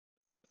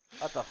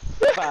That's a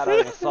fat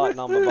old site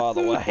number, by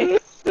the way.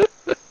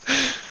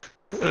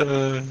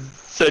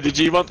 So did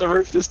you want the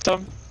roof this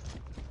time?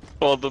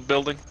 Or the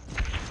building?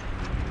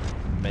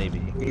 Maybe.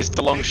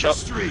 Mr. Longshot?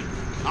 Street.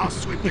 I'll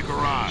sweep the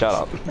garage. Shut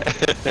up.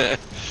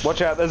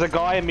 Watch out, there's a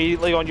guy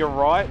immediately on your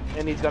right,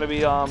 and he's gonna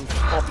be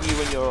popping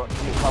you in your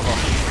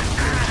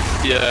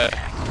cover. Yeah.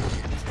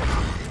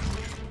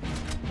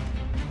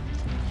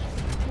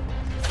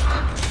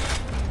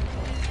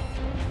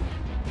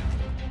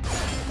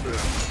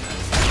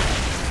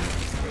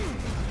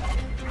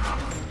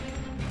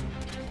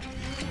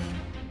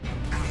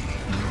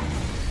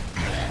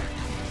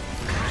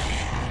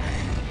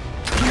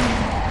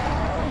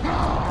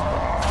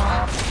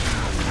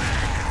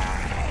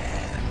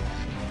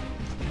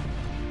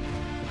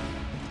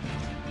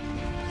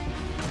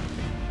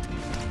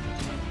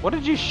 What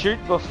did you shoot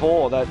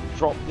before that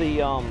dropped the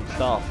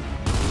stuff?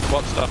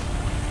 What stuff?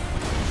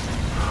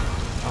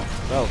 Oh,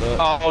 that'll do it.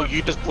 Oh,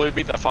 you just blew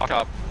me the fuck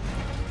up.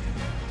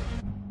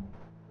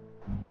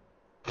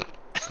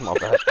 My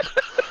bad.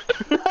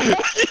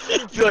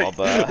 like,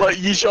 like,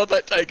 you shot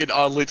that tank and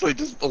I literally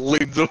just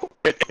limbs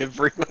went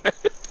everywhere.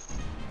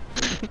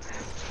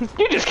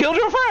 You just killed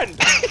your friend!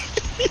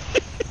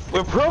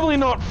 We're probably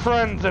not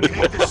friends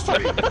anymore. Hit the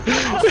street.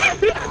 I'll sweep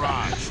the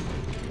garage.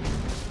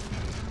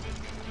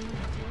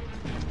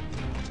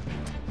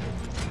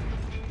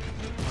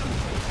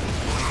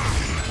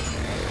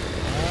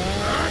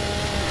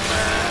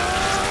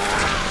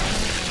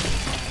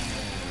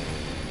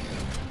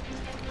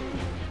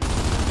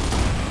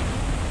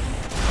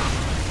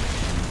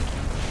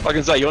 I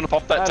can say, you want to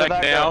pop that How did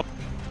tank that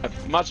now?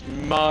 Much,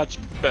 much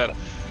better.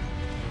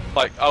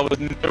 Like, I was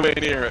nowhere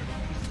near it.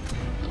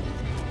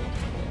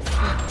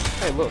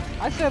 Hey, look,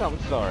 I said I'm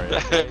sorry.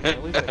 Okay?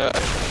 At least I said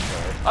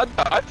I'm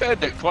I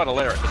found it quite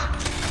hilarious.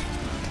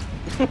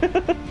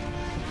 sorry.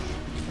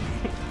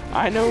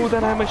 I know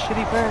that I'm a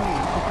shitty friend.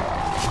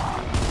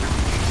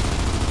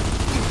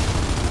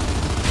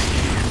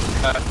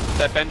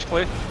 That bench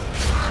clear?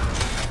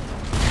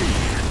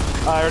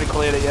 I already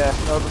cleared it, yeah.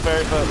 That was the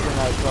very first thing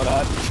I got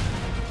at.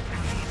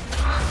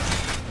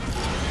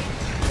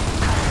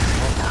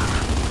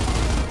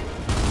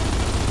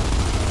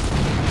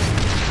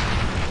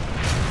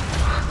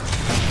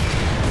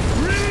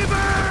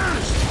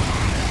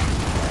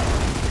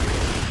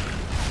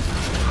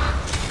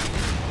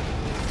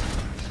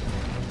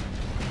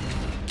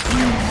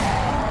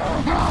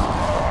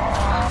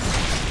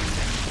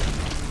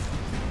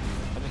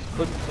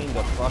 Couldn't seem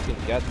to fucking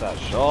get that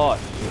shot.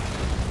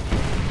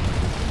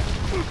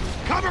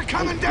 Cover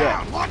coming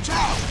down. Watch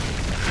out.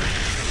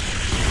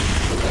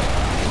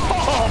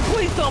 Oh,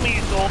 please tell me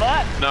you saw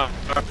that! No.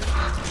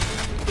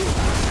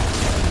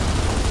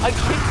 I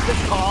kicked the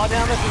car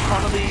down that's in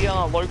front of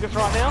the Locust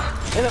right now,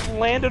 and it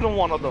landed on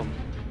one of them.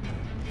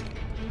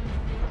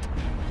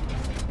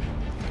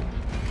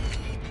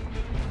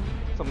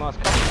 Some nice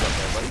coverage up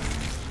there, buddy.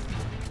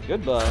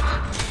 Goodbye.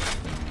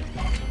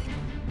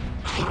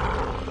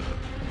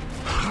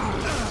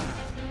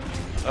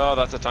 Oh,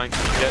 that's a tank.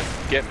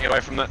 Get me away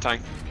from that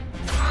tank.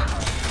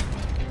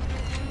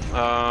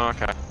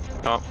 Okay.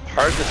 Oh,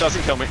 hope it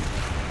doesn't kill me.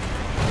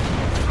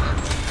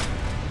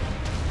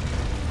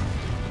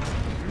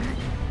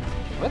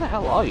 Where the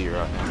hell are you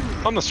right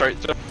now? On the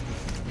street, too.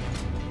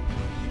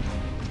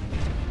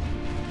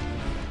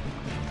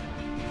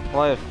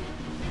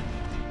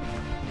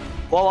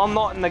 Well, I'm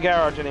not in the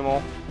garage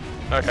anymore.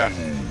 Okay.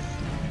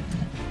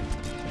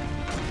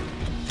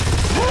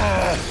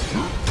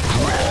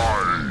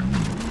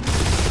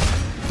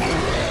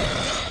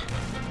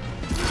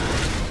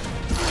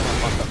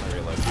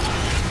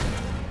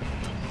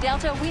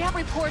 Delta, we have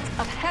reports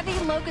of heavy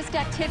Locust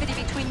activity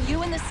between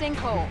you and the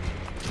sinkhole.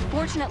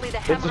 Fortunately, the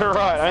It's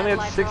alright, I only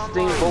had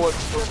 16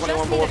 bullets, or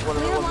 21 bullets,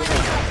 whatever it was in there.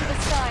 To the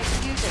sky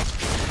to use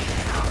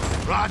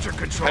it. Roger,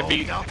 control.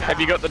 Have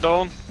you got the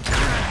dawn?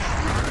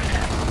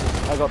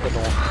 I got the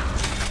door.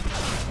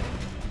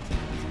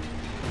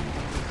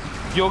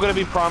 You're gonna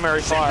be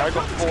primary fire. I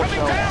got 4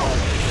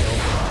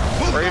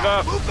 shells. Breathe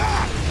up. Move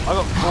back. I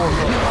got 4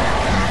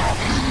 shells.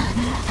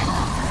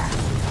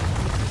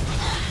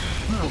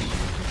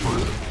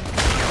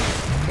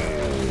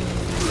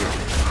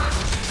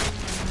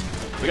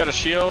 We got a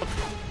shield.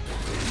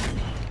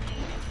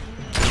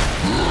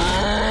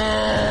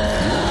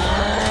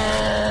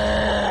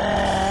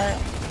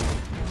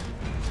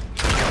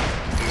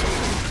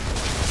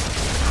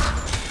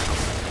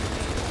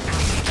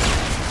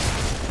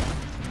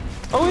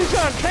 Oh, he's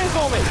got a tank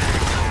on me!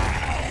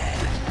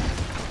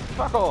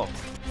 Fuck off.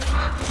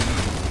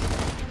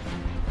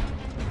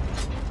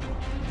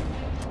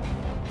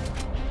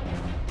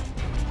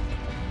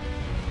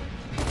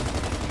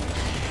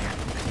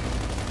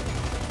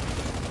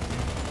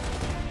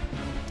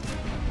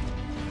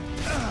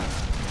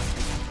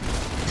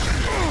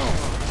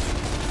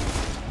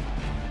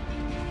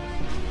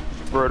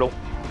 Brutal.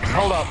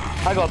 Hold up,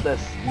 I got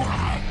this.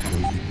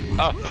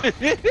 Oh.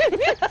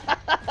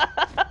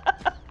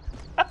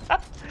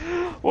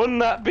 Wouldn't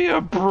that be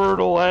a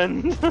brutal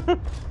end?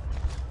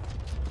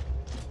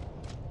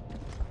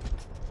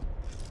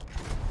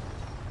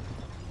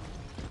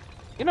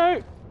 You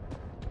know,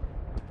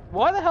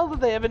 why the hell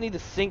did they ever need to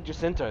sink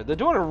Jacinto? They're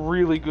doing a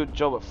really good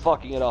job at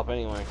fucking it up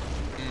anyway.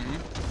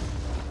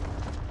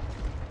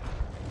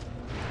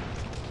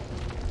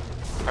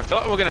 I feel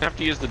like we're gonna have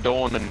to use the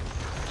dawn and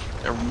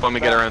when we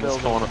get around this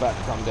corner. About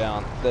to come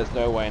down. There's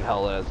no way in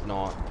hell there's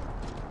not.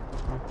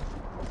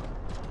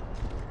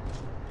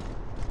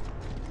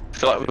 I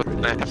feel like we're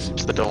gonna have to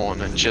use the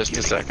dawn in just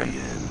a second.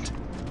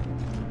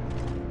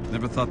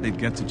 Never thought they'd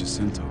get to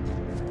Jacinto.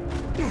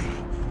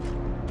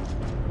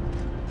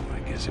 I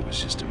guess it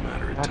was just a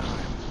matter of time.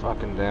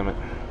 Fucking damn it.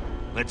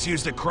 Let's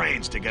use the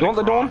cranes to get You want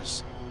the dawn?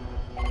 across.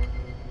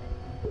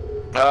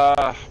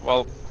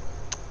 Well,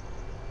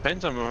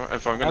 depends on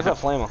if I'm gonna. How's that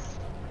flamer?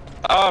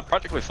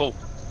 Practically full.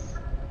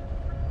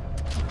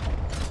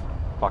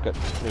 Fuck it.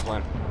 New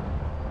plan.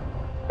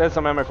 There's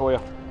some ammo for you.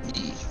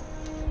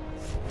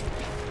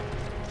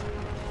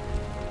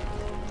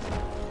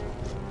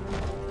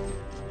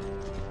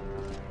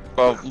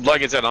 Well,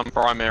 like I said, I'm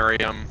primary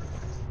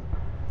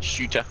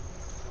shooter.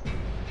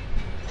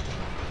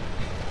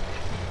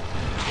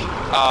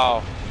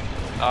 Oh,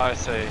 I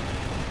see.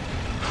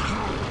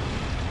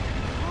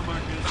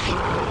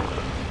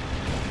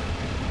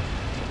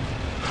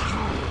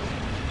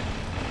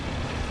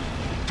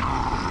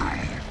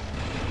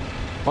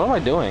 What am I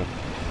doing?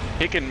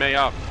 Picking me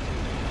up.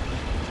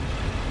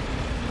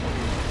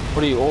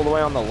 What are you, all the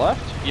way on the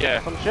left?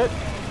 Yeah. Some shit?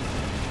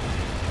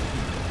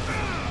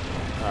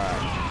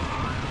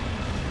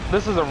 Alright.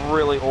 This is a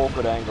really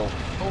awkward angle.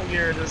 Oh,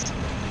 here it is.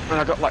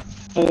 And I got like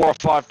 4 or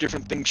 5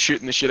 different things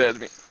shooting the shit out of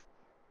me.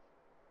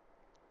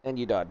 And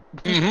you died.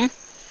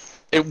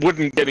 It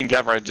wouldn't get in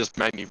cover, it just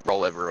made me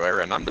roll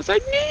everywhere, and I'm just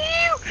like,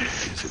 no!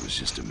 Guess it was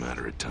just a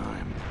matter of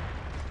time.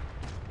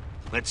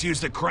 Let's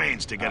use the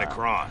cranes to get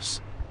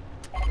across.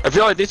 I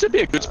feel like this would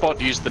be a good spot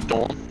to use the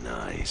dawn.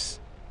 Nice.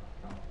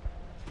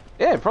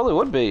 Yeah, it probably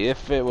would be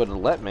if it would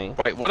let me.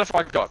 Wait, what if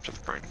I go up to the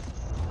crane?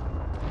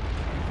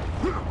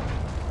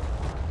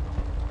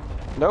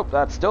 Nope,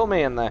 that's still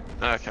me in there.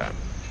 Okay.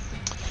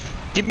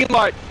 Give me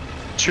like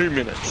 2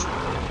 minutes.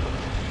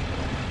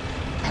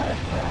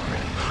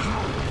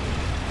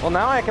 Well,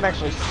 now I can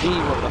actually see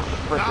what the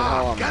frickin'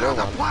 hell I'm Get on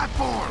the doing.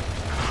 platform!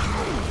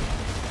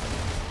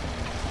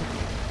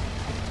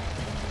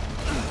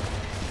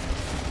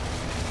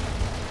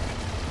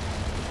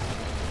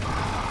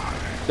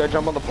 Go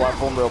jump on the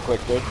platform real quick,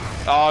 dude.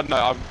 Oh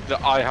no,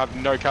 I have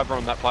no cover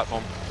on that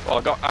platform.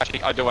 Well,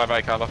 actually, I do have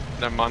a cover.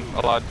 Never mind, I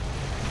lied.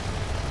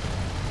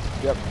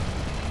 Yep.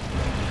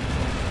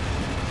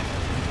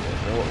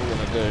 So what we're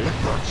gonna do,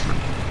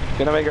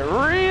 gonna make it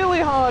really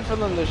hard for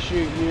them to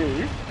shoot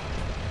you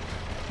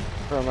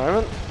for a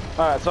moment.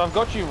 Alright, so I've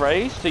got you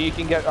raised so you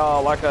can get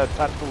like a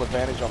tactical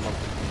advantage on them.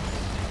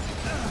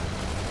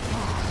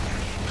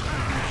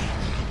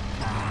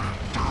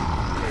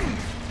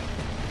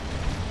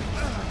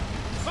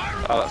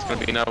 Oh, that's gonna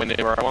be nowhere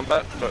near where I want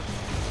that, but...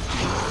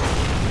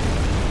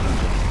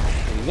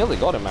 You nearly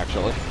got him,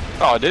 actually.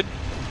 Oh, I did?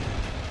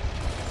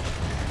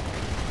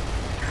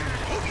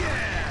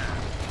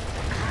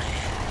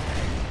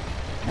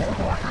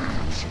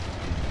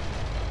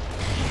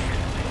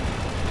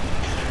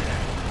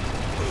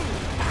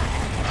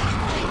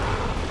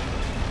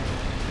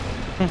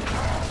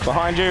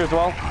 Behind you as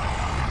well.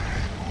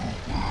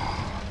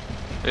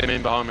 What do you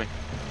mean behind me?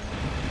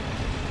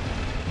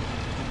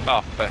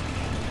 Oh, there.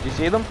 You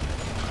see them?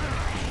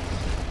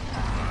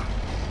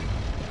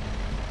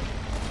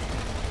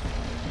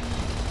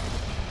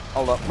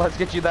 Hold up, let's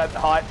get you that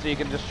height so you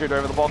can just shoot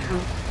over the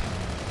boxes.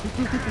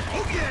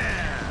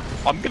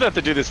 I'm gonna have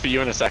to do this for you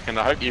in a second,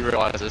 I hope you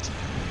realise this.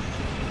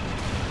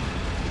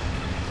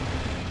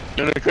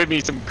 You wanna give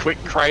me some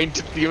quick crane,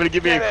 you wanna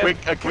give me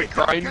a quick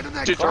crane Get in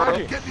that tutorial?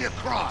 crane, get me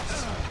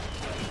across.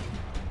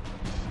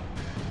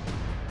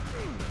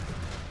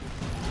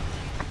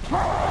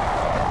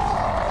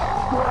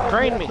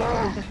 Train me!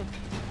 Now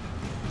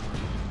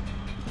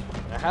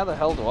how the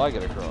hell do I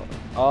get across?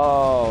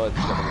 Oh, it's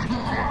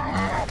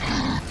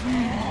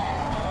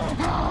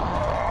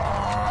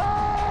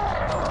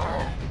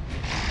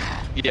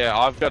Yeah,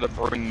 I've got to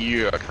bring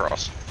you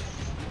across.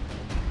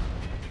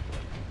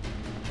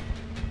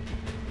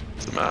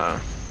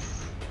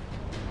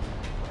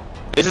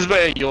 This is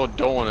where your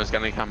dawn is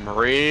going to come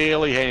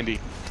really handy.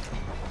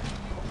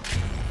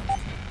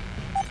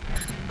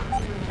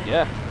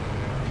 Yeah.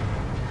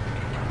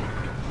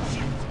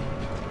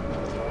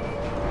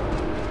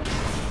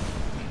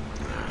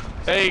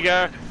 There you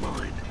go.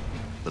 Mine.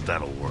 But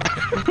that'll work.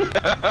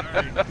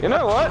 You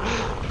know what?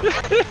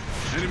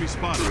 Enemy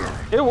spotted.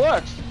 It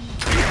works.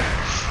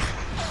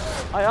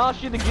 I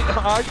asked you to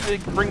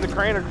bring the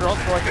crane across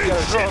so I could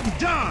get across.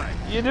 Die!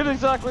 You did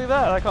exactly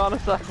that. I can't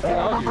exactly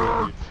argue with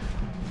you.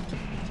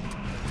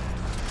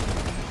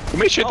 Let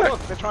me shoot Oh that.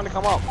 look, they're trying to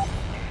come up.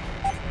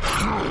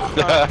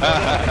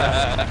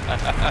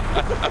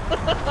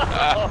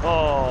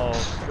 Oh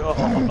god.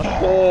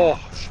 Oh,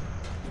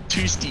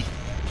 toasty.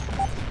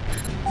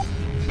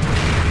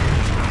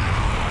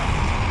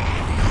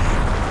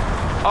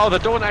 Oh, the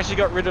dawn actually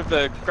got rid of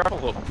the grapple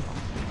hook.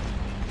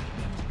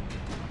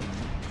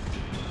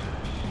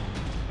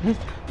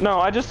 No,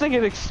 I just think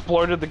it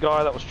exploded the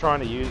guy that was trying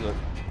to use it.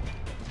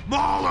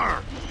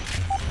 Mauler!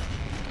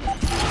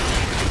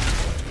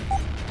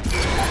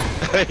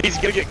 He's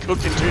gonna get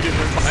cooked in 2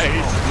 different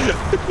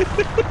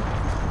ways.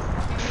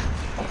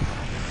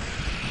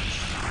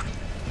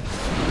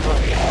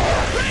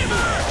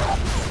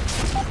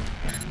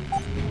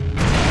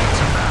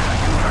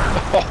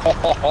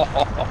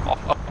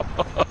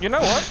 You know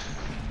what?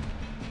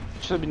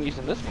 Should have been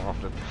using this more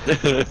often.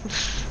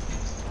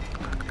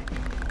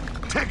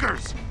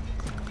 Tickers!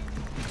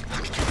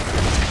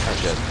 Oh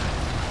shit.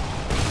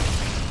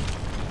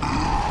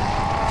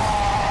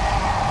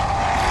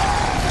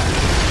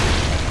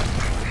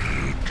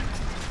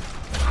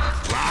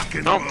 Rock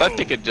and No, roll. that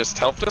ticket just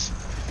helped us.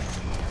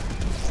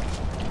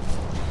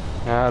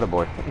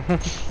 Attaboy.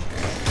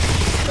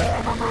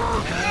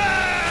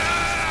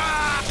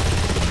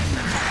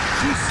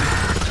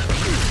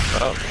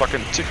 Oh,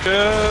 fucking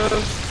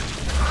tickers.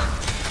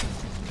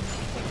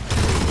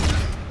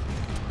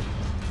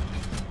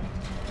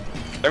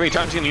 How many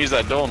times you gonna use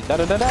that dawn? Da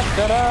da da da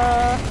da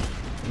da.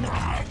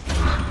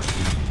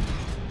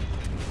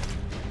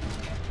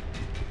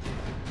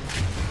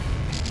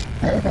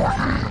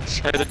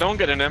 Hey, the dawn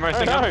get an ammo Oh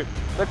thing no!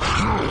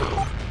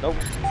 up? Nope.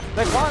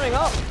 They're climbing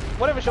up!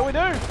 Whatever shall we do?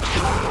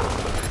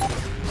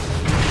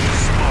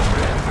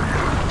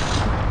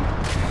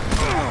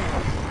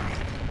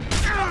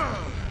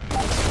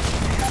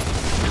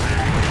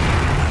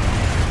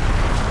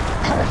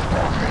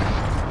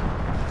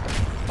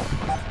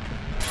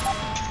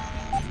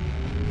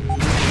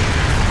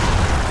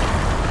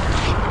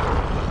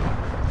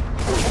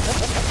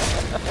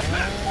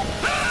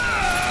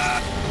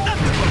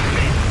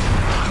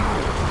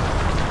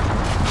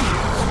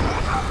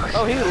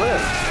 Oh, he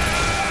lives.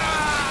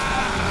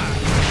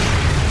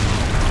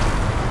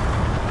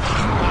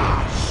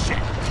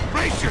 Shit!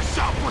 Brace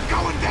yourself, we're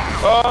going down!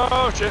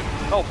 Oh shit!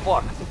 Oh,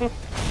 fuck.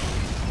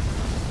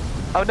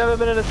 I've never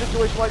been in a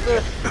situation like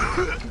this.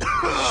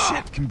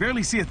 Shit, can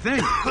barely see a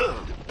thing.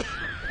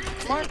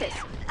 Marcus,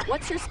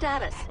 what's your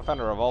status? I found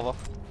a revolver.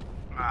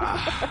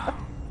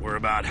 We're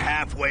about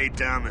halfway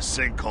down the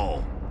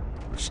sinkhole.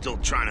 We're still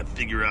trying to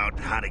figure out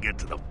how to get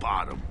to the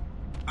bottom.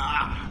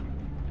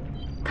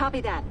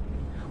 Copy that.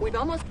 We've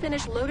almost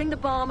finished loading the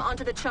bomb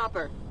onto the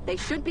chopper. They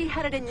should be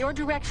headed in your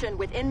direction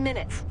within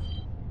minutes.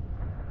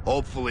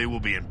 Hopefully we'll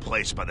be in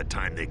place by the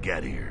time they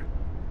get here.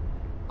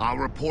 I'll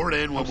report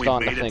in when I'm we've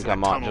starting made to it think to I the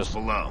might tunnels just-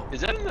 below.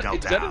 Is that,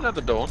 Delta out.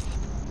 another dawn?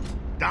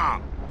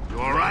 Dom, you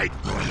alright?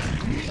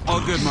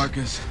 All good,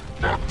 Marcus.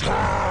 No,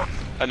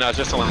 it's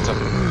just a lancer.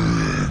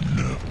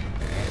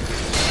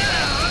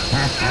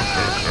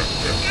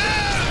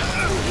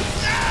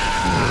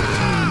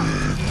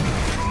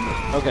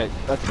 Okay,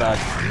 that's bad.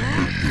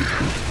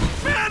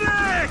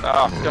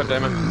 Oh, god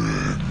damn it.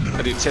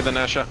 I didn't see the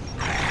Nasher.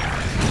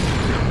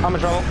 I'm in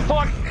trouble.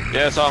 Fuck!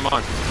 Yeah, so am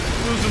I.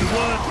 Losing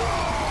blood.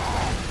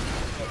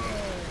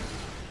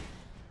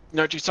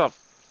 Note to yourself,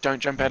 don't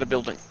jump out of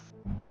building.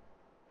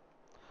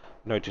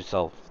 Note to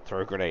self,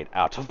 throw a grenade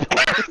out of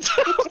building.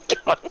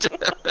 God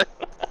damn it.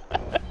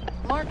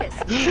 Marcus,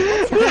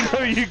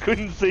 So you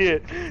couldn't see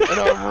it, and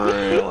I'm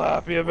real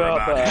happy We're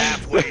about about that.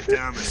 halfway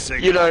down the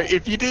sinkhole. You know,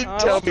 if you didn't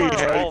tell me lost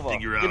my how, revolver.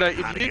 Figure out you know, how if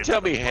to you get didn't to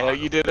tell the me how bottom.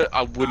 you did it,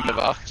 I wouldn't have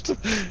asked.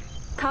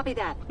 copy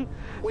that.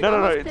 We've No,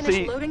 almost no, finished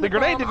see, loading the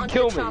grenade bomb didn't onto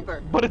kill the me,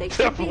 chopper. but it They should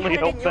be definitely headed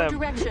helped in your them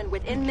direction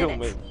within kill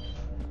minutes. me.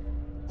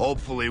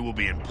 Hopefully we'll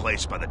be in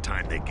place by the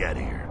time they get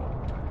here.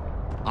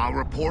 I'll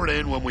report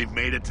in when we've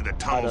made it to the I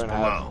tunnels don't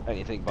below. have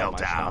anything but my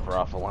Delta out. sniper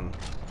rifle and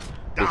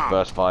this Dom,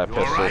 burst fire you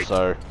pistol, alright?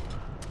 so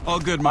All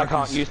good, I Marcus.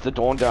 can't use the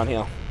dawn down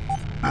here.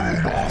 Keep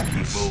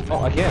moving.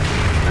 Oh, I can.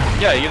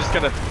 Yeah, you just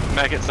gotta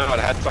make it so it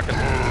had fucking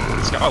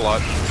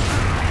skylight.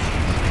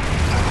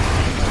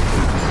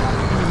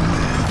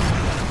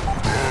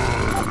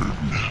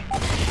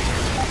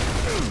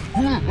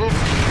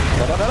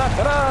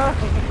 Da-da-da-da-da-da!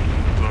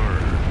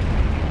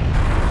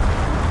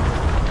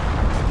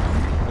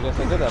 I guess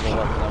I did have a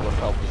weapon that would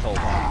help this whole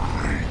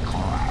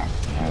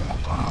time.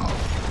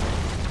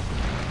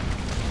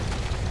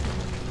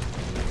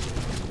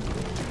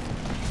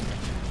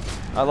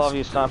 I love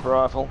you, sniper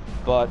rifle,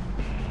 but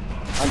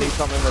I need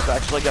something that's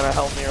actually going to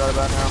help me right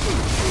about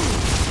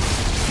now.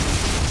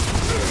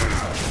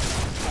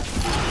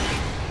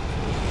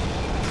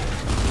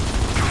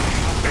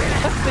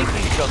 I think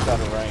he's just out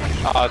of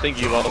range. I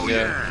think you lost,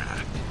 yeah.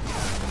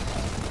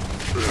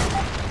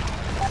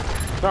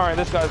 Sorry,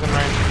 this guy's in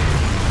range.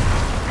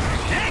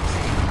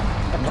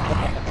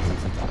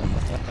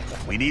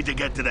 We need to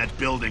get to that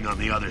building on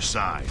the other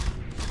side.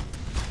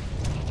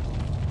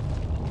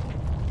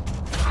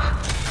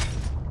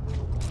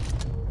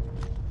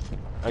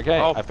 Okay,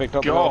 Oh, I picked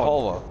up the God.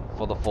 revolver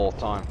for the 4th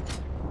time.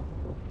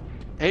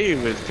 He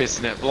was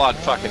pissing out blood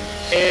fucking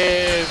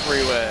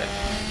everywhere.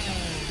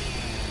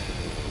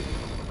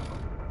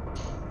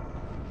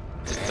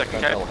 Just like,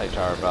 Don't tell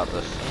HR about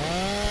this.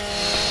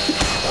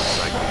 Looks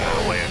like we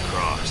got a way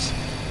across.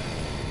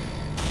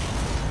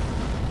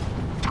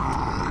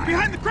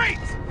 Behind the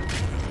crates!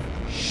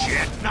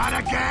 Shit, not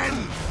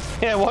again!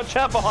 Yeah, watch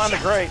out behind the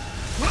grate.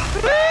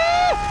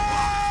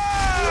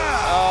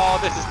 Oh,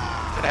 this is.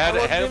 How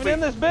Let's did get we? in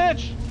this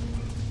bitch.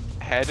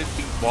 How did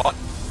we what?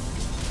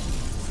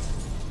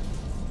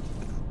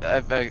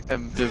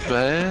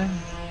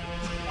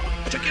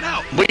 Check it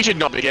out. We should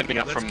not be getting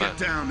up Let's from get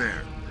that. down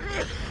there.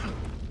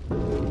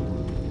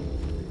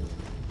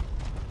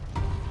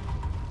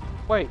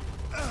 Wait,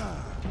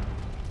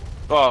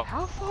 Oh,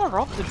 how far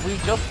up did we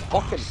just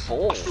fucking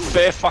fall?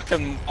 fair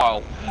fucking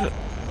mile.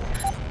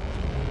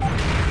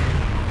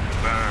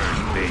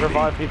 Burn, baby.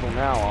 Revive people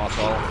now,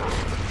 arsehole.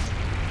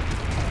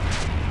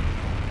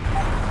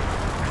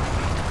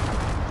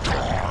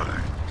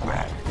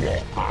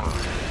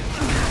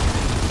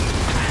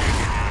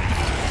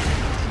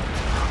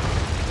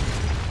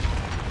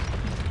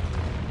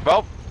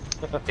 Well,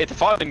 it's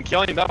fun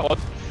killing that one.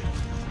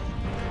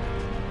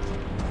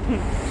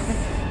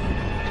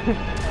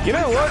 You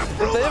know what? If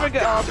they ever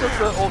get asked us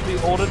to, or be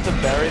ordered to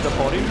bury the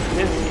body,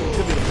 this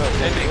could be the first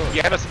thing. And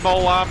you have a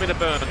small army to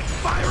burn.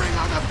 Firing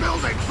on the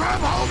building. Grab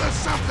hold of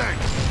something.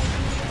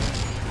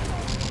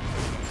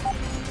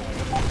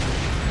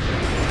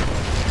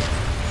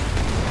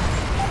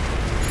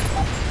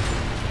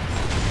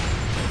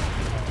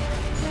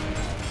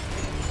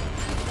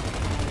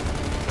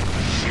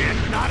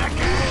 Shit, not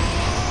again.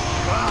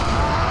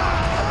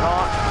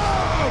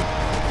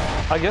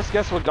 I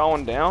guess we're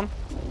going down.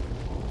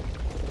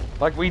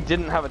 Like we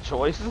didn't have a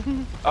choice.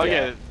 Oh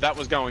yeah, that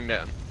was going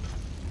down.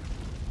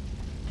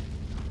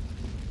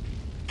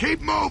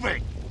 Keep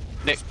moving.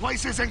 Nick. This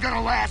place isn't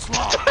gonna last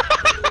long.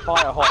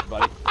 Fire hot,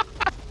 buddy.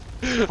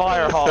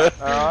 Fire hot,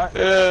 alright?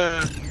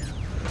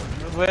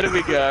 Where do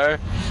we go?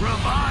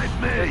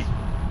 Revive me.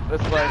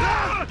 This way.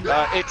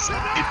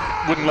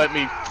 It wouldn't let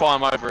me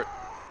climb over it.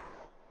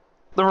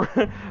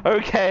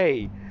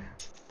 Okay.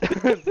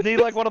 Need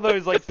like one of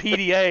those like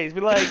PDAs.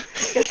 Be like,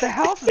 if the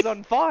house is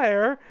on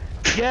fire,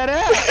 get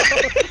out.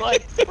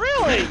 Like,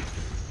 really?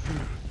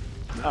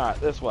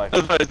 Alright, this way.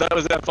 That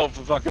was our fault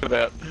for fucking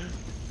about.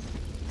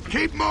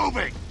 Keep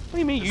moving. What do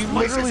you mean? You This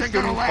place literally isn't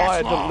stood gonna in last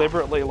fire long.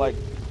 deliberately like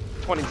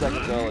 20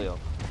 seconds earlier.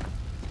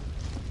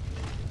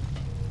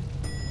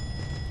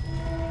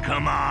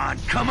 Come on,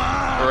 come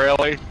on.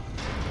 Really?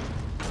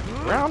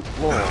 Ground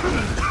floor.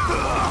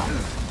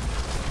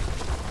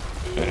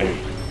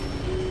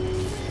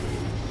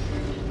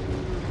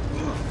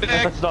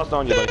 That's not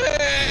on you, buddy.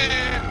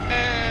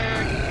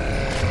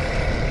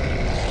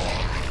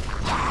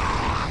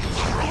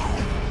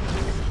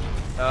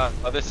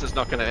 This is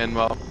not going to end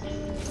well.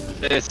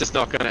 This is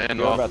not going to end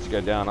You're well. about to go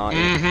down, aren't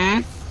you?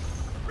 Mm-hmm.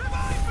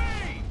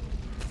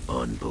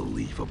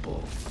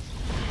 Unbelievable.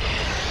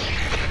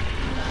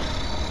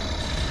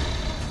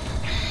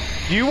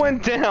 You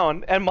went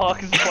down, and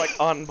Marcus is like,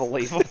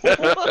 unbelievable.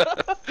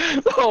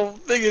 The whole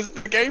thing is,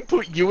 the game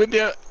put you in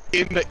there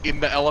in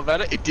the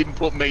elevator. It didn't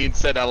put me in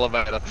said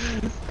elevator.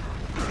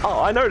 Oh,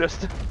 I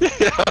noticed.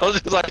 Yeah, I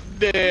was just like,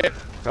 nah.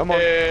 Come on.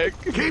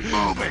 Keep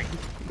moving.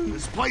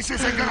 This place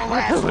isn't gonna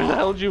last What the long.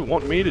 hell do you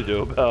want me to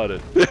do about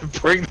it?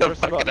 Bring the Press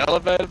the fucking button.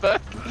 elevator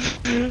back.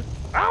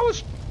 I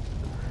was...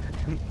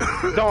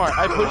 Don't worry,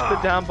 I pushed the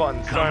down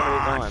button so many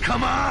times.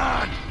 Come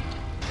on.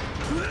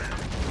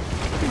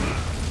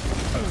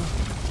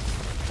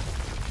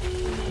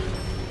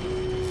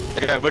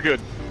 Okay, we're good.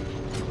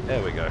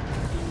 There we go.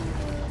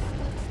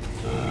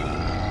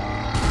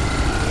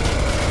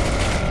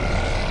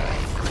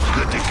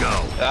 Good to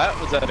go. That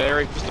was a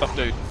very pissed off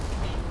dude.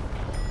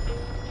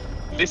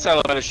 This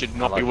elevator should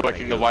not be like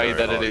working making the it way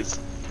very that it hard. is.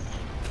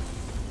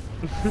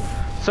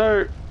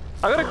 So,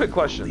 I got a quick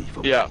question.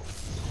 Unbelievable. Yeah.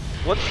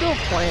 What's your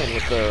plan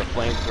with the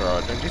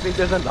flamethrower? Don't you think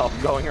there's enough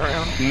going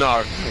around?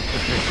 No. We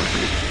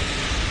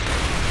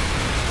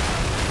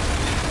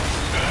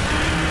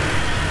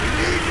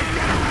need to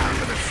get around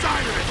to the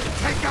side of it and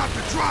take out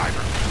the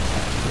driver.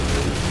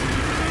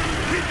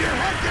 Keep your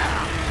head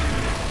down.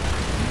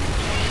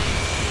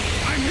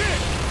 I'm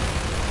hit.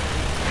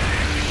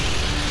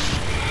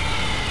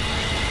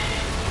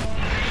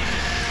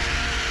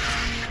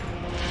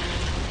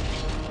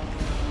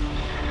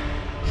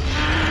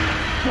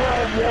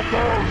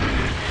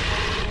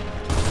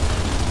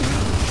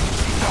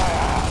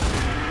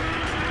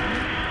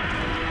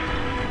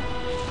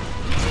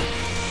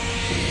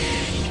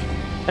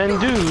 And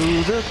do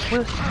the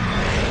twist.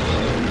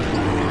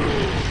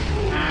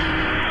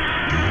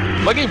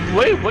 We're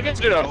going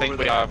to do, I think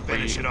we are.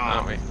 Finish it aren't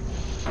off.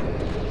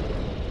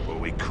 we? Or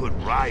we could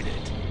ride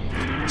it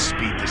and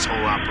speed this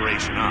whole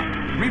operation up.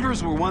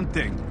 Reavers were one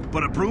thing,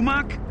 but a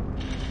Brumach?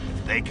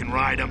 If they can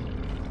ride them,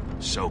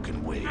 so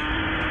can we.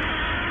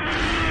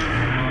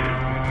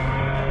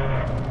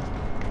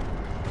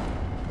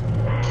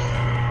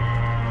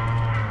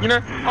 You know,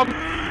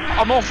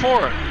 I'm all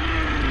for it.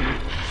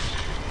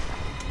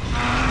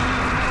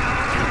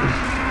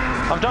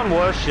 I've done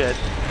worse shit.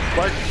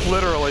 Like,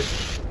 literally.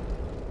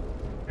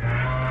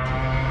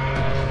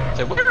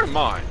 So where am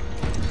I?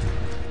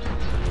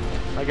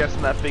 I guess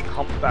in that big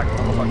humpback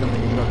motherfucker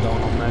thing you got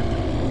going on there.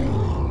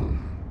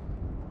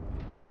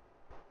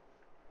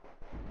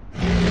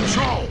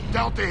 Control,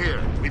 Delta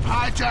here. We've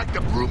hijacked the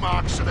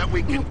Brumach so that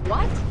we can...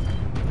 What?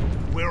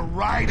 We're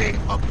riding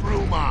a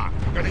Brumok.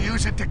 Gonna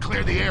use it to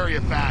clear the area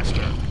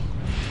faster.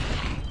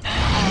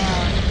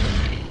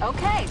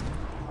 Okay.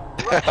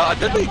 I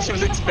don't think she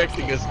was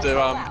expecting us to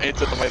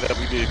answer the way that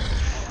we did.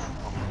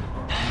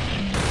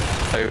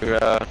 So,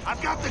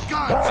 I've got the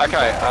gun.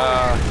 okay,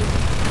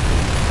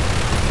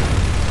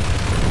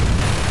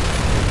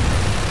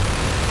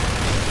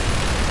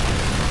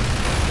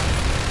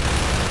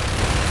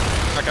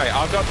 okay,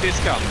 I've got this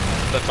gun,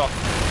 the top.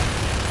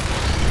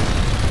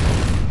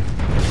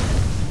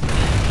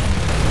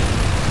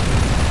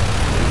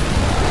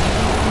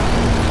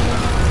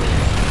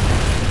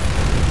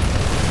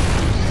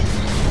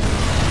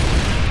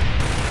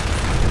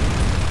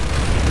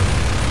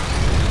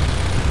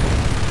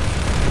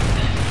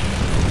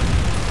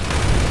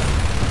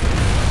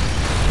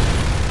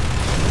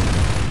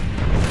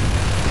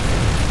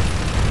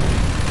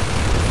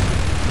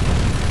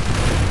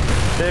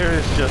 There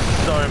is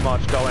just so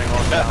much going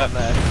on down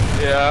there.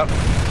 Yeah.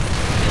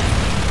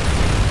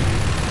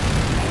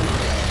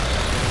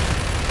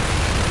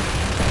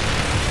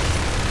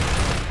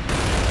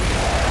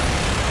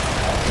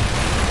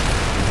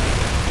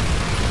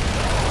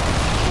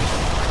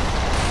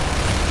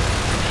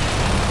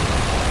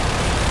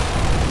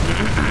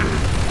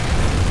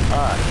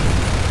 Alright,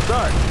 so,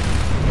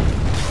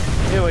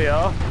 here we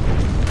are.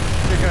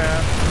 Check it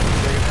out.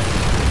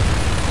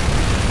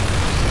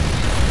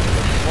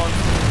 One,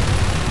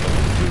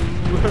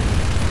 two,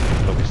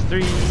 focus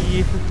three.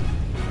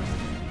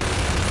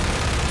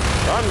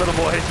 Run, little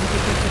boys.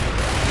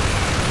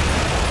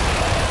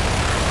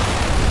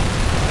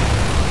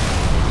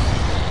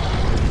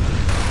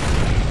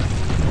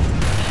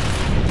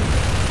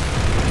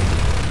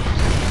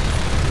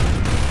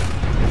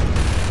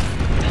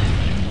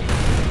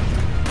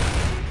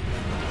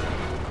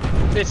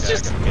 It's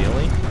just,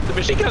 the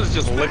machine gun is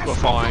just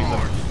liquefying them.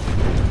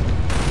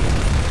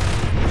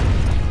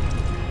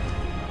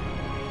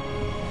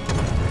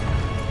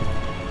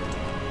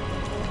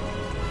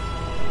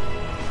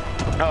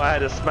 Oh, I had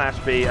to smash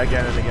B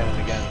again and again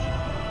and again.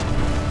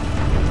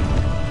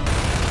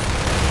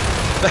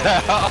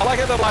 I like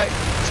how they're like,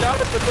 shout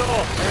at the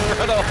door,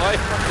 run away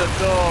from the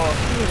door.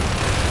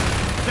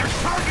 They're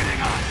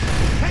targeting us.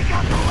 Take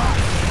out the light.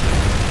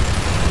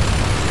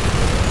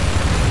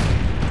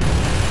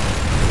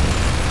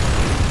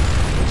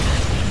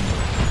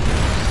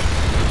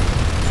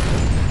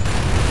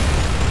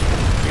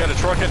 You got a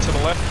truck into the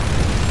left.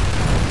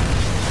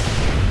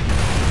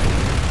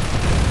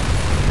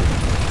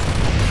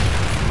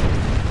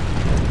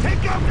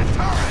 Take out the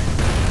turret.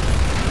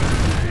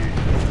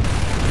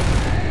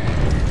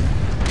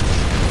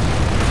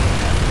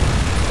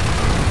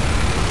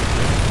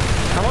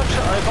 How much,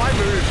 if I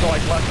move to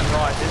like left and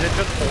right, is it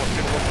just forced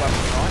me to look left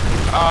and right?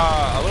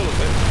 A little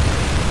bit.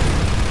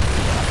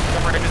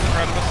 Submarine is in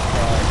front of us.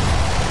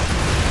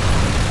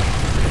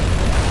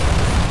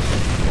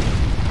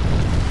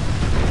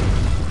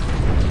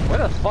 Where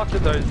the fuck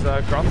did those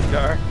grunts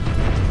go?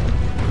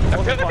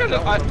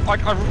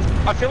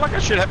 I feel like I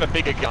should have a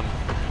bigger gun.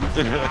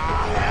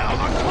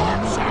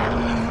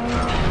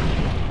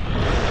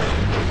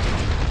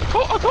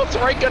 I thought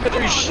there ain't gonna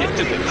do shit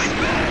to this.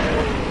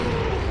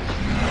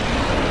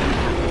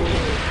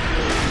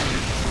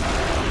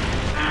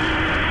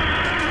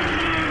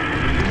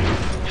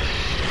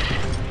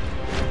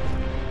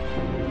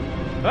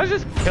 Did I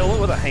just kill it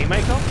with a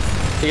haymaker?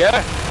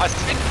 Yeah, I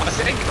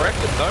stand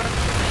corrected though.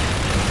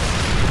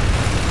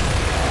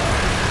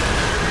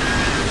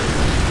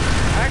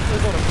 I actually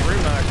thought a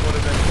Brumac would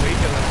have been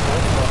weaker than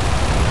Forza.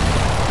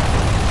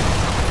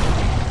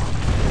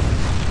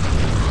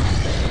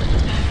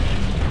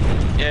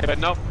 Yeah, but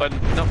not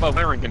by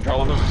we're in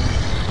control of them.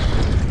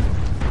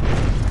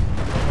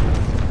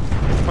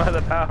 By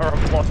the power of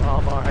plot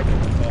armor, I can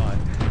die.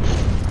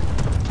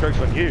 Joke's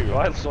on you,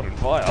 I was on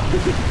fire.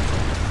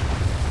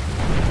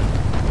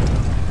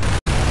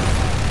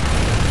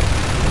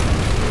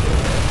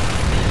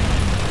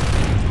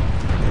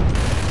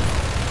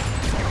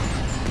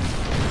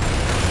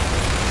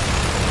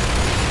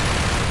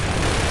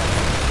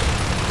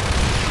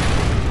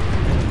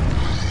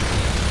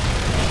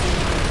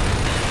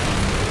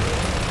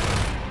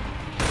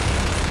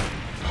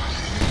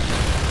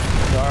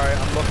 Sorry,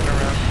 I'm looking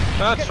around.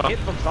 That's Get fine. hit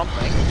from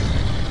something.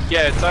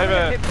 Yeah, it's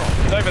over.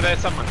 It's over there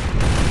somewhere.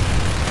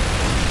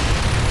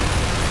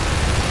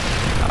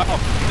 Oh,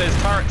 there's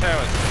turret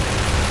towers.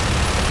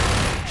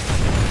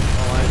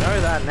 Oh, I know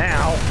that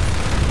now.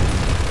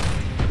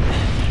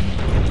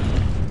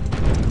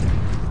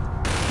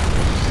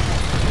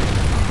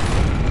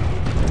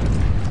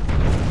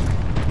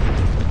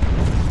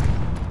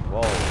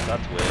 Whoa,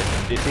 that's weird.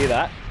 Do you see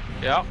that?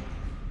 Yeah.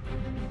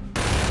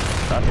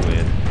 That's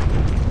weird.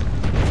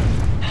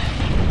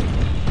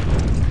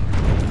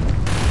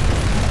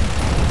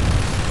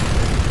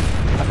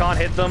 I can't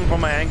hit them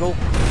from my angle.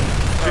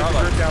 Shoot the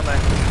group down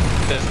there.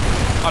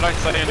 I don't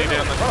see any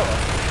down there.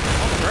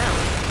 On the ground.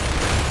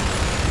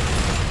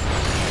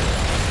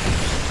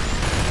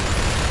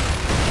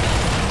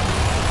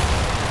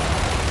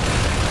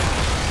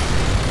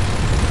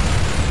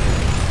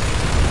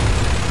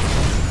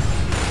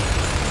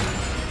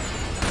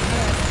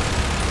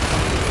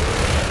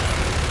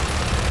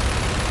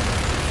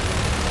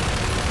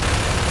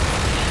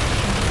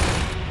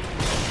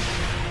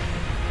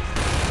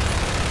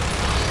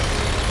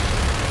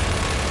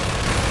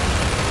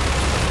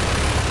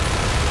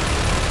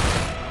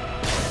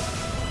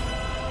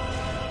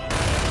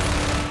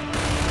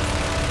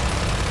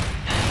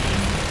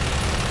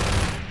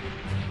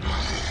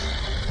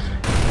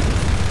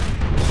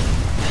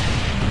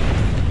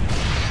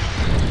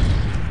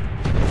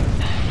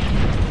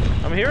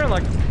 I'm hearing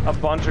like a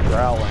bunch of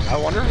growling. I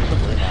wonder if it's the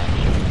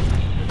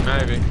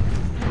Brumac. Maybe.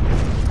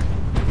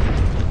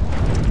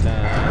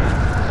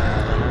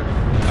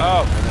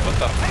 Oh, what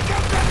the?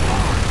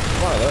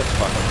 One of those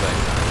fucking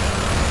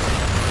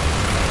things.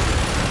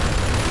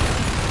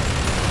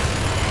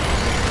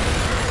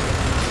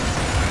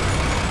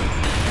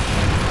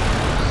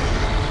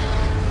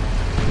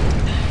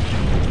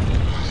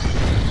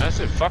 That's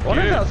it, fuck I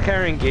wonder you. if I was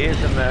carrying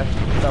gears in there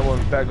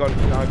that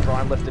got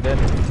grind lifted in.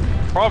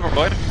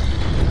 Probably.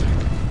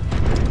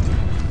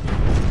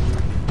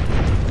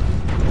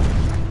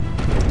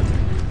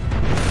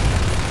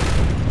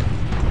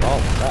 Oh,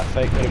 that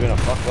fake could have been a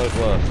fuckload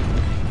worse.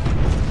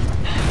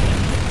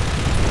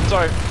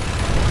 So,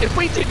 if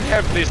we didn't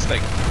have this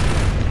thing,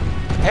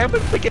 how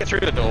would we get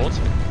through the doors?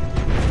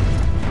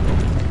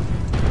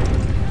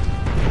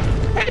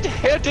 How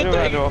did We they?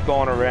 had to have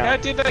gone around. How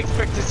did they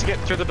expect us to get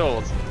through the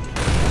doors?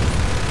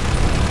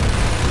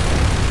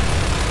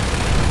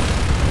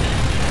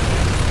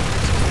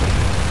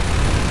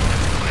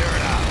 Clear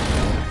it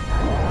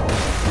out.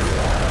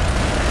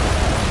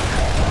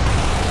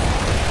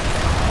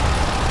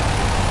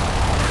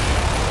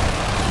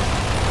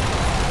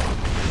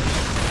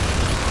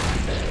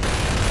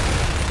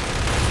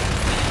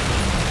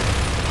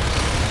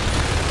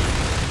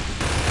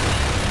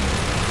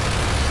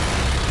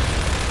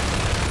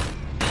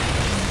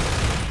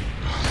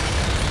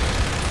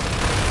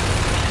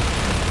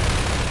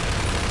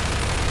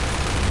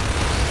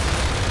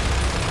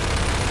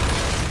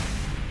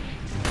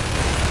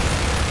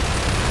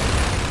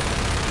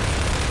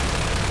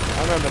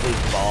 I remember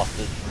these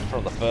bastards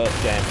from the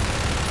first game.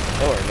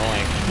 They were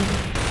annoying.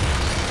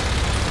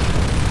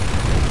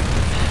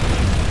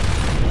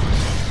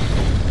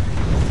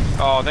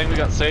 Oh, I think we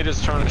got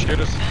satyrs trying to shoot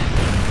us.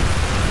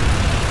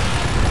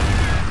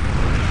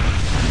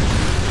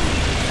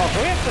 Oh,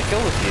 can we actually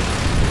kill this kid?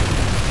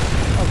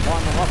 I'll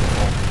climb them up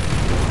before.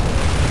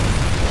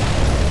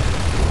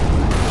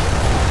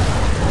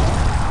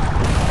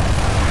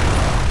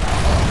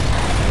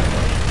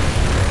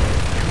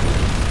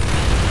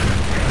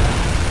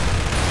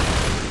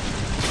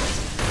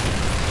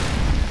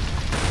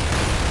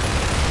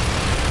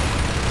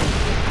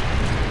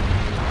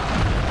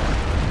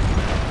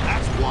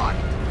 That's one.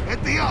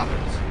 Hit the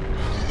others.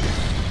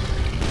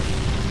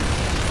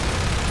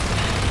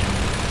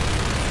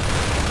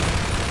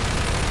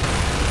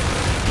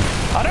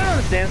 I don't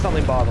understand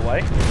something, by the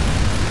way.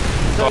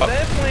 So What?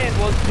 their plan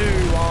was to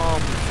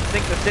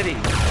sink the city,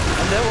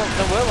 and then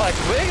we're like,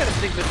 we're gonna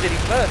sink the city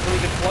first, so we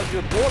can flood you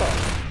with water.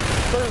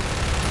 So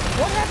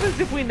what happens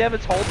if we never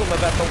told them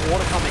about the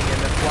water coming in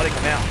and flooding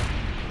them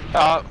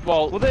out?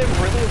 Well, Will they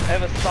really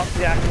have ever sucked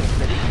the actual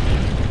city?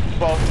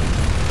 well,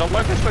 the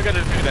Locusts were going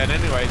to do that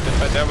anyway,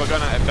 but they were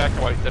going to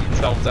evacuate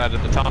themselves out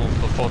of the tunnels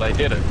before they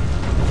did it.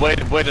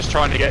 We're just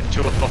trying to get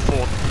to it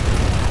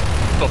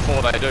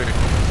before they do.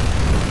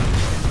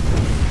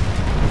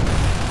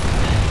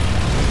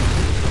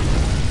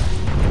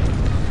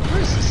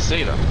 Where's the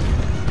cedar?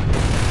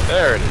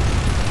 There it is.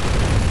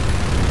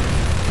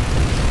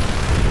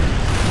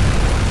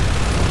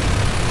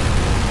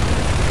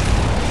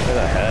 Where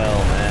the hell,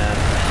 man?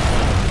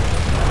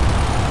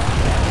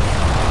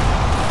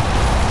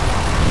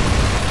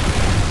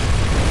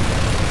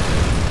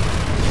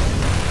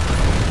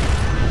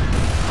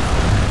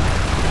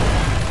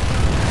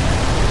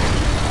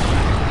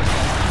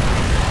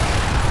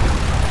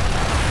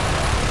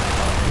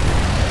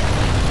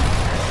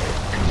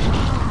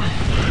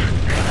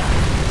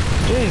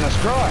 Jesus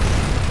Christ!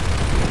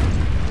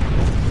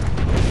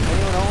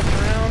 Anyone else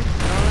around?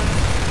 No?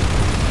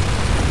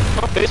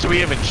 What best do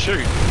we even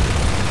shoot?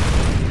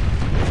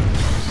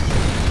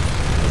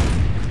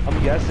 I'm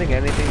guessing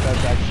anything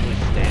that's actually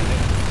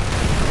standing.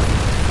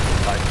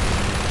 Like,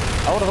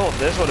 I would have thought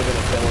this would have been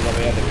a feeling that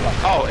we had to cut.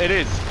 Oh, it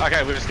is.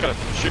 Okay, we just got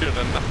to shoot it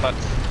and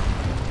that's...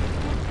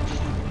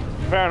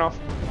 Fair enough.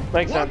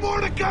 Makes One sense.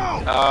 more to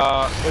go.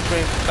 Which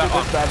means that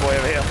shoot this bad boy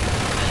over here.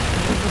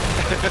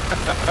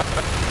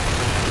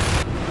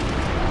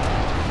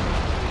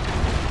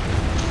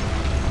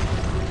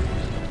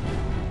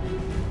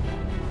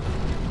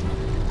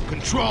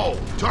 Control.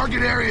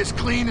 Target area is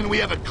clean and we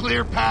have a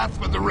clear path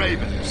for the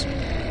Ravens.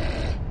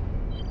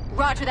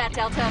 Roger that,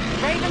 Delta.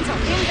 Ravens are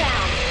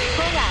inbound.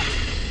 Pull out.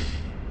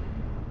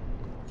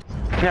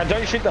 Now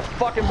don't shoot the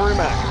fucking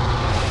Brumac.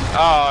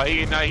 Oh,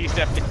 he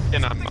stepped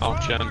in a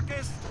mulch and...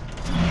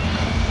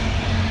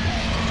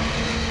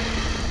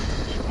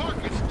 Park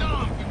is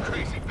dumb, you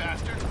crazy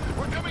bastard.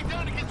 We're coming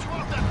down to get you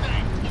off that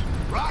thing.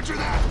 Roger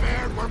that,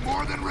 Baird. We're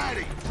more than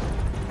ready.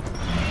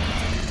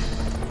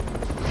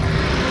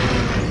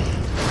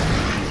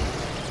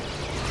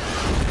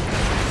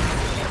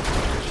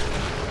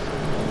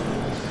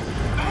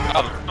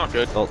 Oh, not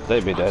good. Oh,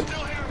 they'd be dead.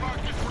 Still here,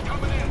 Marcus. We're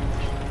coming in.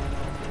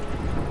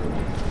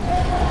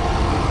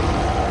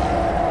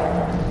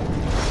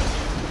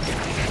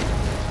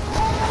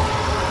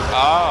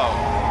 Oh.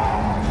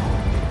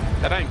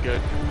 That ain't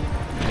good.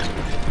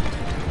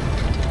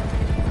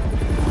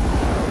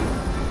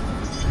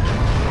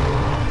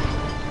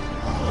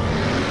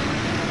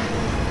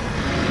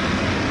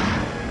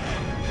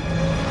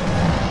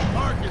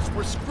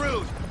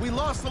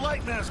 the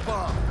light mass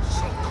bomb.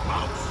 So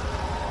close.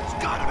 There's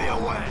gotta be a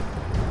way.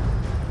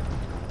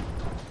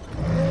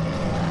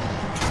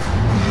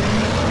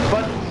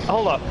 But,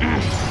 hold up.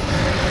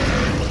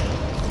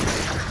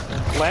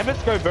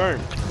 Lamberts go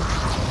boom.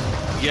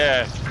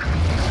 Yeah.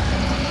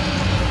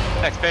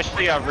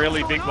 Especially a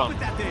really big one.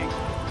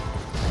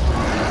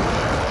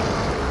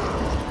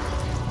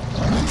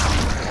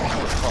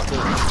 Oh,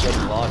 this is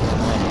getting larger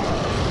and larger.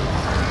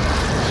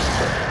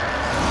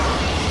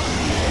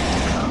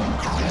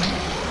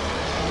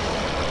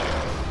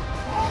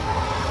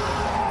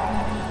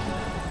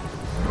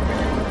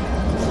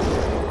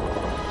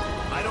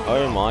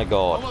 Oh my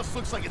god. Almost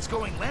looks like it's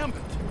going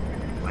lambent.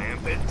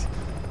 Lambent?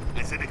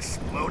 Is it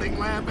exploding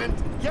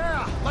lambent?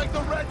 Yeah, like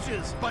the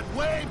wretches, but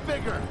way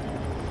bigger.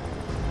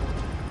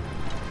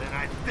 Then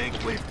I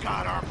think we've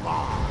got our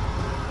bomb.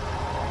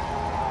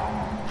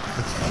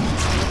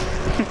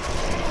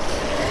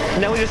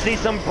 Now we just need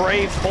some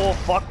brave poor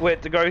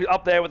fuckwit to go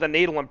up there with a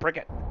needle and prick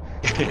it.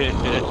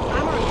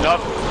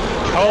 Nope.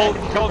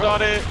 Cold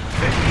on it.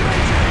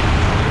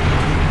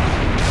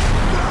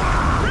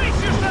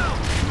 Brace yourself!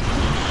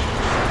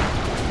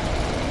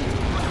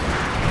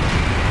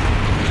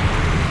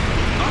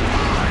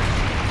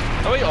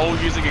 Are we all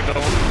using it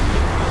all?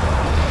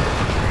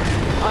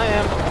 I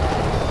am.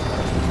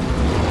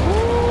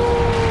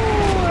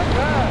 Ooh, like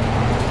that.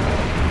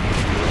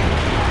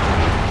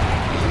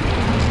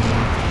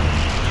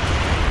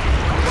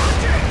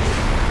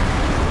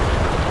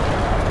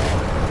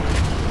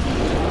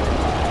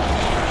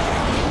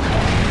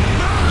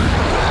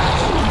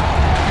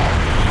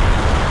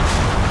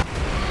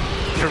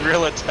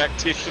 Guerrilla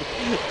tactician.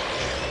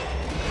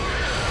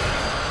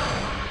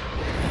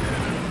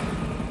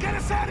 Get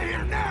us out of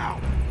here now!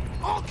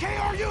 All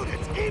KR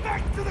units,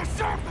 evac to the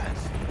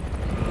surface!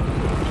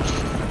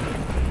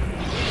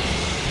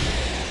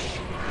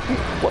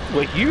 What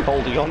were you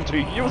holding on to?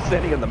 You were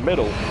standing in the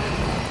middle.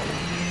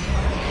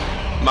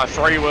 My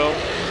free will.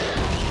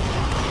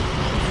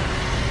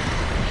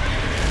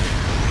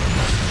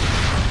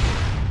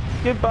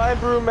 Goodbye,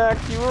 Brumac.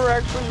 You were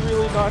actually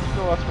really nice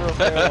to us for a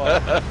fair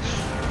while.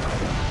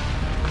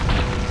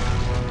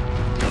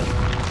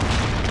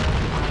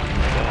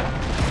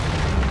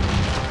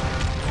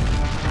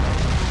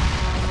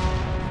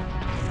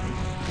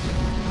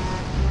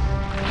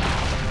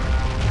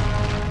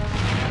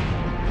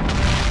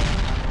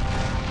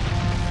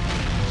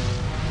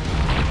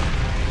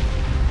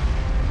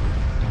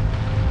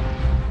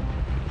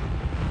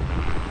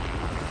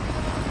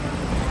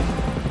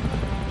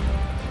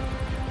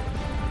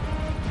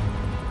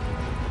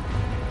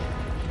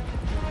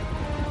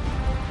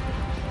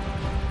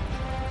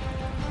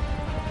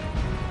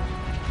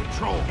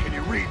 Control, can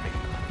you read me?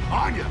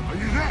 Anya, are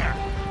you there?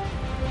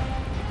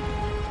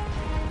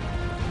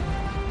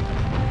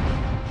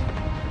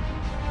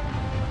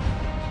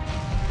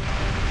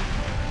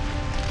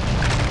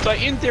 So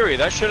in theory,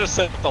 that should have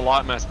set the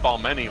light mass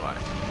bomb anyway.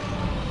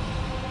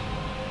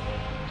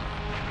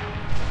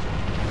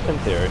 In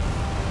theory.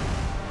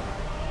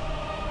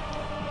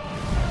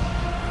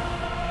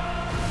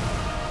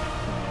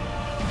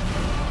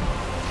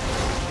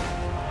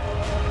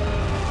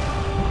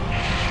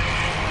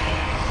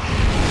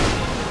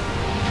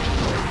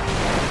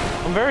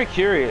 I'm very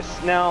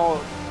curious. Now,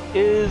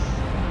 is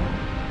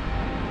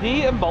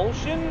the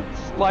emulsion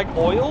like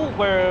oil,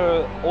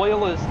 where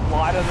oil is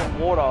lighter than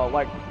water,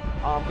 like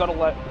got a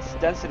less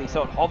density,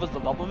 so it hovers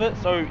on top of it?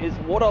 So is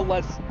water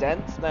less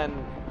dense than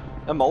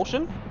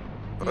emulsion?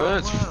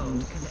 That's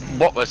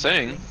what we're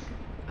seeing.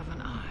 Of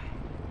an eye.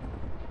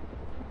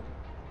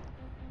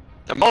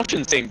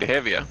 Emulsion seemed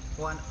heavier.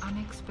 One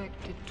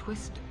unexpected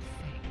twist of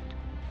fate,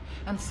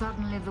 and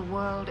suddenly the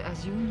world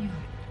as you knew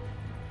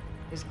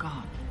it is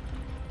gone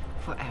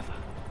forever.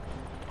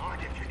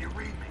 Anya, can you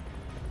read me?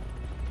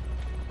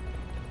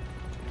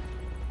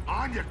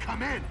 Anya,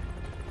 come in!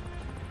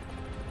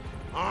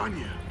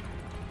 Anya!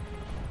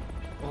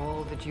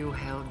 All that you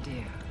held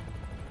dear,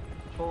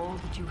 all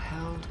that you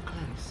held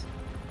close,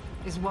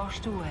 is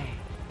washed away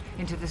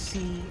into the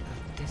sea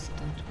of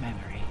distant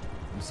memory.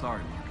 I'm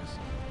sorry, Marcus.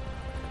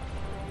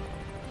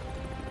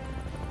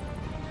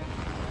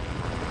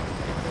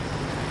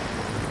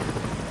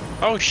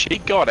 Oh, she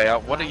got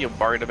out. What are you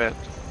worried about?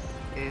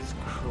 Is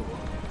cruel.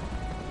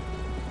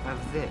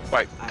 Of this.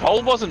 Wait, I Cole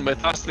have wasn't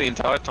with no us the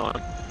entire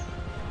time.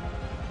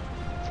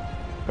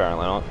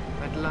 Apparently not.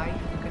 But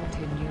life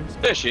continues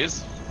There she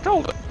is.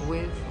 Told it.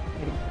 with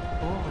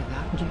or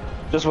without you.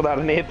 Just without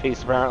an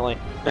earpiece, apparently.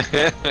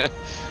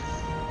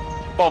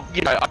 Well,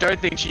 you know, I don't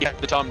think she had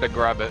the time to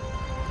grab it.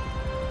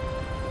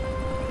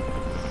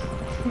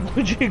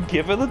 Would you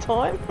give her the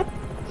time?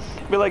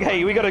 Be like,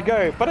 hey, we gotta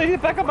go. But I need to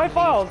back up my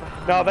files.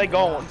 No, they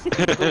gone.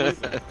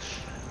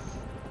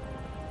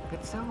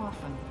 But so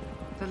often,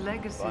 the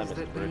legacies Bye, Mr.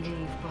 that we Bridge.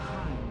 leave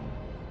behind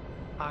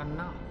are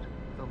not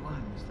the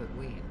ones that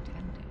we intended.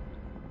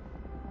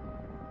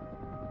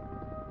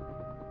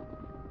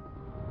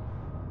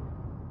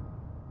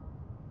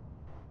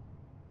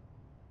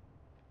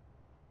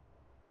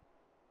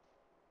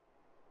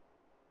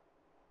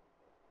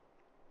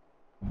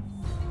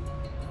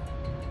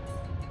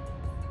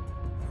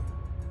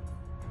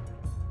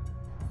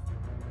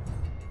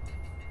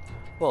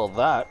 Well,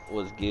 that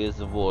was Gears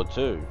of War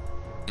 2.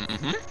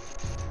 Mm-hmm.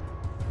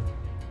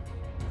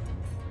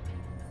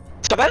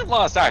 So that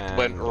last act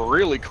went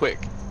really quick.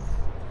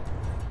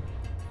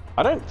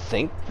 I don't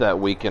think that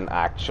we can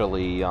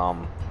actually,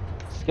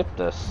 skip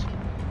this.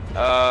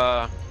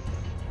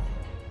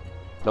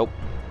 Nope.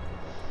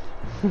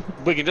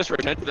 We can just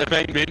return to the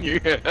main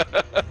menu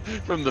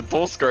from the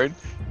full screen.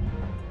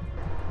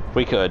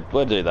 We could.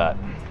 We'll do that.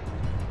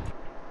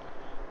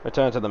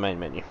 Return to the main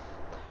menu.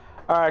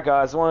 Alright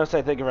guys, I want to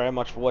say thank you very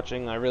much for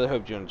watching. I really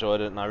hope you enjoyed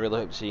it, and I really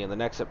hope to see you in the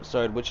next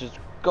episode, which is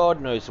God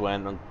knows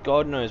when, and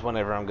God knows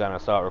whenever I'm going to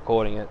start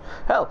recording it.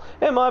 Hell,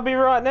 it might be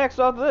right next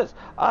after this.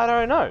 I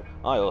don't know.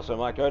 I also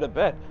might go to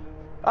bed.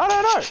 I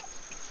don't know.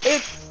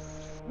 It's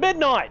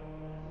midnight.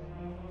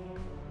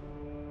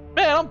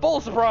 Man, I'm full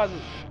of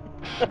surprises.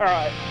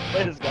 Alright,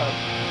 later guys.